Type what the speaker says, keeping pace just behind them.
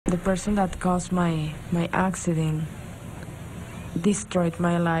The person that caused my accident destroyed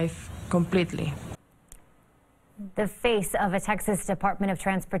my life completely. The face of a Texas Department of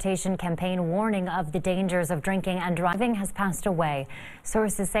Transportation campaign warning of the dangers of drinking and driving has passed away.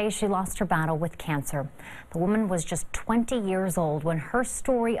 Sources say she lost her battle with cancer. The woman was just 20 years old when her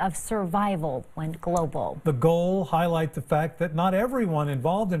story of survival went global. The goal, highlight the fact that not everyone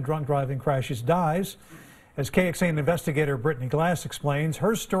involved in drunk driving crashes dies. As KXAN Investigator Brittany Glas explains,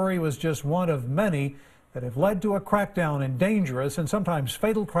 her story was just one of many that have led to a crackdown in dangerous and sometimes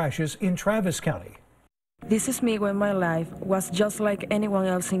fatal crashes in Travis County. This is me when my life was just like anyone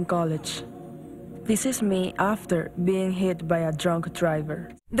else in college. This is me after being hit by a drunk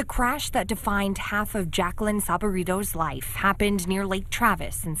driver. The crash that defined half of Jacqui Saburido's life happened near Lake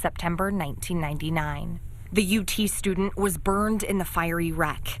Travis in September 1999. The UT student was burned in the fiery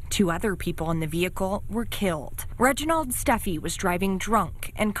wreck. 2 other people in the vehicle were killed. Reginald Steffi was driving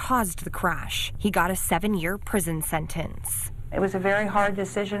drunk and caused the crash. He got a 7-year prison sentence. It was a very hard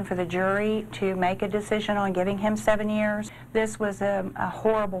decision for the jury to make a decision on giving him 7 years. This was a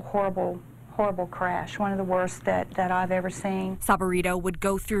horrible, horrible, horrible crash, one of the worst that I've ever seen. Saburido would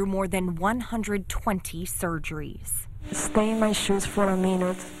go through more than 120 surgeries. Stay in my shoes for a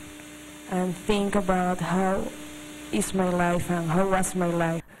minute and think about how is my life and how was my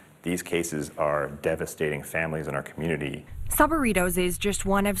life. These cases are devastating families in our community. Saburido's is just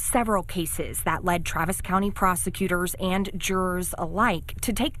one of several cases that led Travis County prosecutors and jurors alike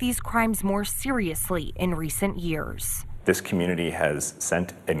to take these crimes more seriously in recent years. This community has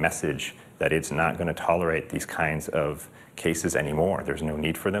sent a message that it's not going to tolerate these kinds of cases anymore. There's no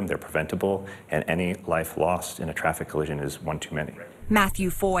need for them, they're preventable, and any life lost in a traffic collision is one too many. Matthew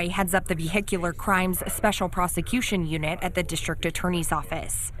Foy heads up the Vehicular Crimes Special Prosecution Unit at the District Attorney's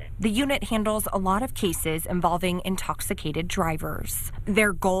Office. The unit handles a lot of cases involving intoxicated drivers.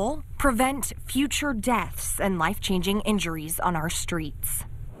 Their goal? Prevent future deaths and life-changing injuries on our streets.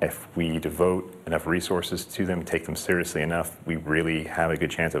 If we devote enough resources to them, take them seriously enough, we really have a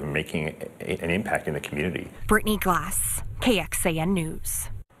good chance of making an impact in the community. Brittany Glas, KXAN News.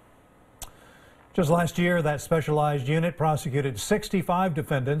 Just last year, that specialized unit prosecuted 65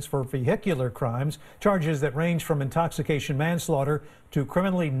 defendants for vehicular crimes, charges that range from intoxication manslaughter to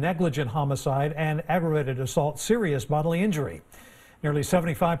criminally negligent homicide and aggravated assault serious bodily injury. Nearly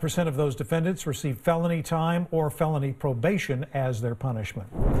 75% of those defendants received felony time or felony probation as their punishment.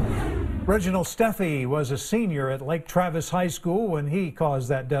 Reginald Steffi was a senior at Lake Travis High School when he caused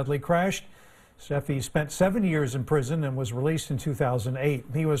that deadly crash. Steffi spent 7 years in prison and was released in 2008.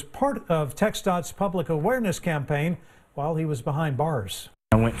 He was part of TxDOT's public awareness campaign while he was behind bars.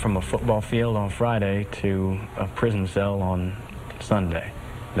 I went from a football field on Friday to a prison cell on Sunday.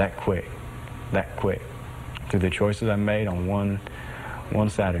 That quick. Through the choices I made on one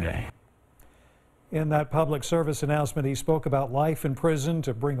Saturday. In that public service announcement, he spoke about life in prison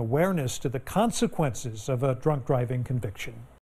to bring awareness to the consequences of a drunk driving conviction.